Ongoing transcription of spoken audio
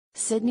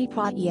Sidney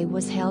Poitier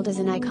was hailed as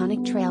an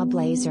iconic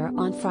trailblazer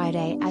on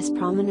Friday as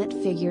prominent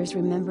figures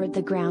remembered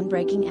the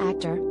groundbreaking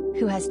actor,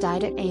 who has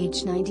died at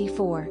age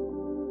 94.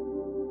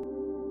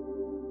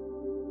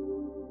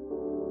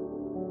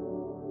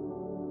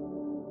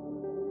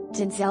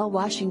 Denzel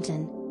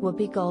Washington,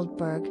 Whoopi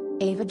Goldberg,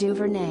 Ava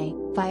DuVernay,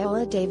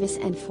 Viola Davis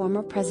and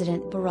former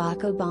President Barack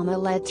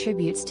Obama led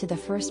tributes to the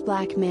first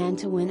black man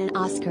to win an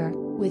Oscar,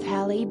 with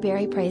Halle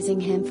Berry praising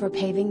him for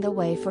paving the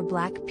way for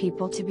black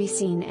people to be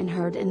seen and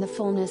heard in the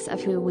fullness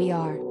of who we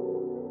are.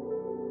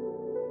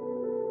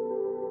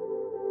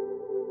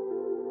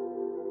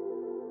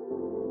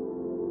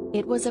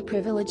 "It was a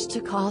privilege to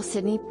call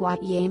Sidney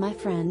Poitier my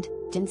friend,"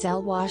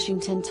 Denzel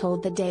Washington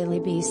told the Daily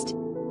Beast.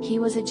 "He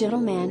was a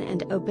gentleman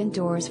and opened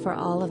doors for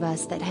all of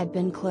us that had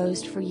been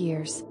closed for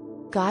years.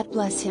 God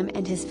bless him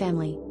and his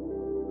family."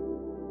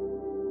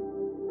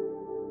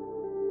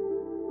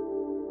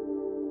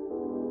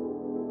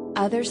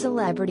 Other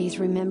celebrities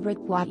remembered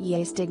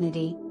Poitier's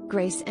dignity,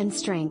 grace and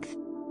strength.